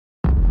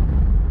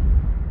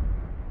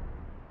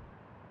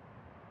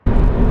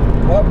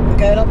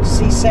going up to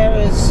see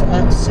Sarah's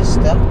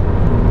sister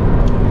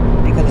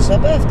because it's her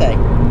birthday.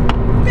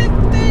 50!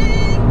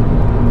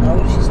 How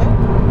old did she say?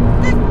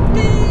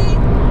 50!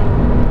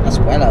 That's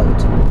well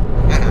old.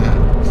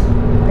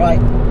 Right,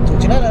 talk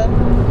to you later.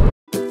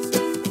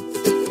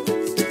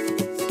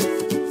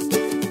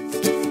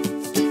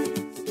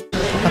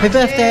 Happy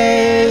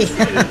birthday!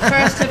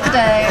 First of the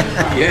day.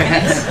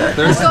 Yes.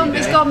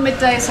 It's gone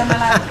midday, so I'm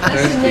allowed.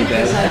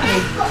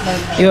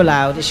 You're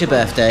allowed, it's your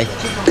birthday.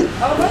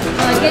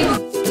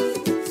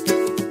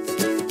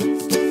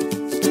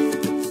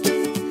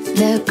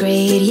 The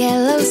great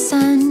yellow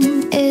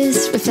sun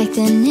is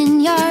reflecting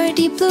in your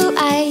deep blue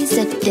eyes.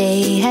 The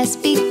day has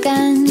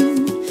begun.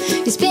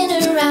 You spin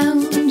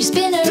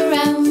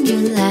around,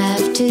 you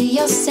laugh to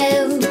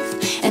yourself.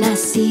 And I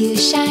see you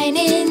shine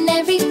in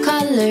every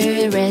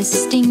color,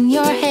 resting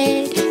your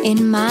head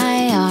in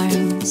my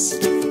arms.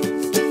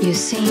 You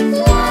sing la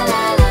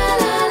la la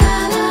la la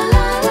la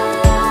la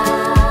la.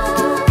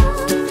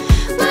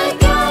 My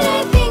God,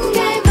 I think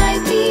I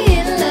might be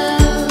in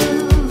love.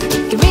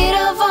 Get rid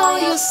of all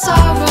your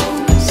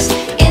sorrows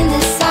in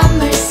the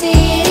summer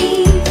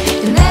city.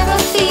 You'll never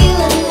feel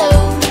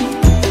alone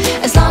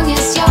as long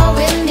as you're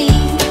with me.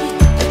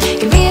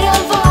 Get rid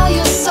of all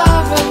your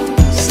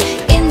sorrows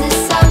in the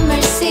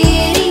summer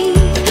city.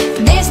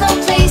 There's no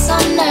place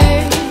on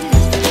earth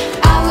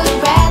I would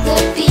rather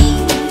be.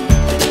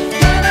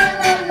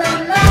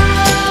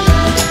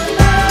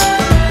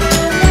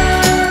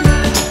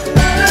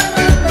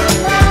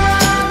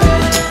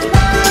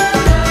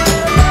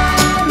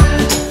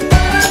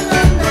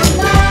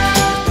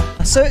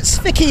 So it's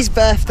Vicky's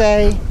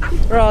birthday.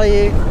 Where are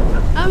you?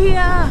 Oh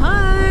yeah,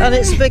 hi. And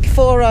it's big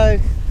 4-0.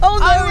 Oh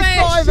no,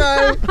 it's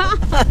 5-0.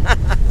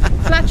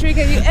 Flattery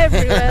get you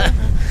everywhere.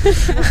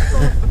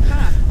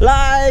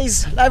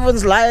 Lies!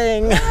 Everyone's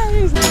lying. I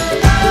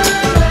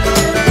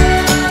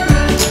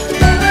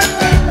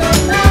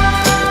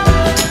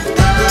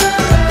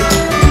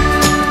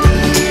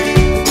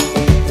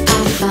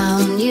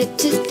found you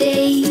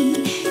today.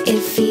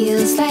 It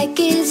feels like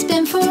it's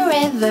been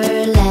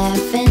forever,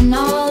 laughing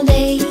all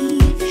day.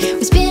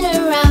 We spin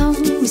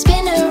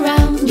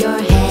around, your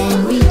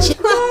hand reaches.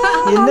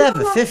 You're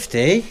never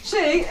 50. She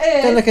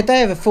is. Don't look a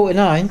day over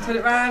 49. Turn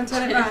it round,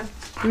 turn it round.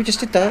 We just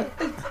did that.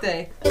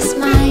 50. It's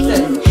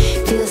mine.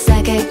 Feels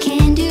like I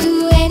can't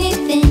do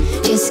anything.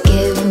 Just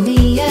give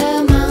me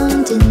a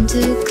mountain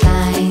to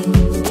climb.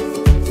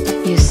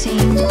 You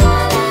sing la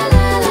la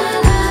la la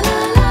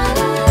la la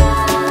la la.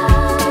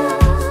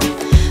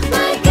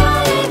 My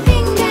God, I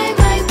think I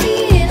might be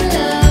in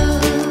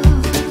love.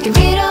 Get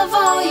rid of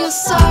all your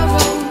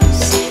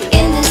sorrows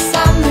in the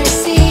summer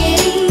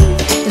city.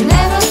 You'll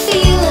never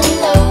feel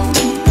alone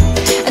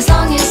as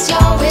long as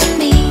you're with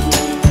me.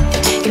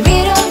 Get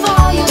rid of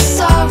all your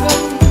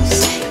sorrows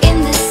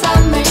in the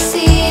summer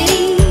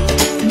city.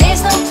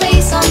 There's no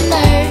place on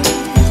earth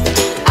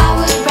I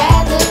would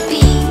rather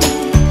be.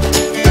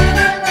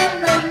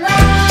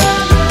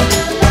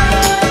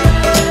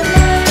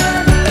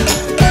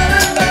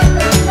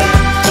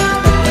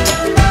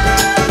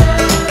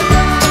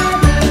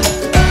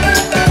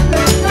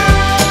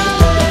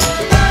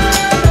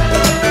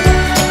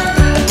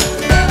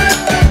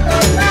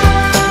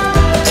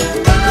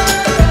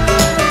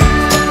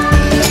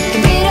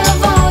 Get rid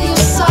of all your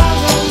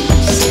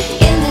sorrows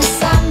in the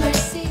summer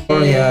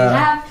city.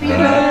 Happy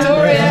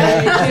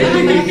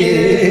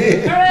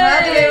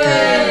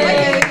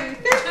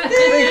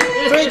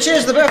Three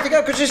cheers to the birthday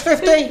girl because she's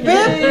 50.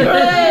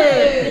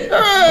 Hooray!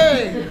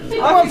 Hooray!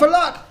 I went for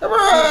luck.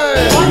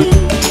 Hooray!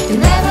 You'll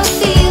never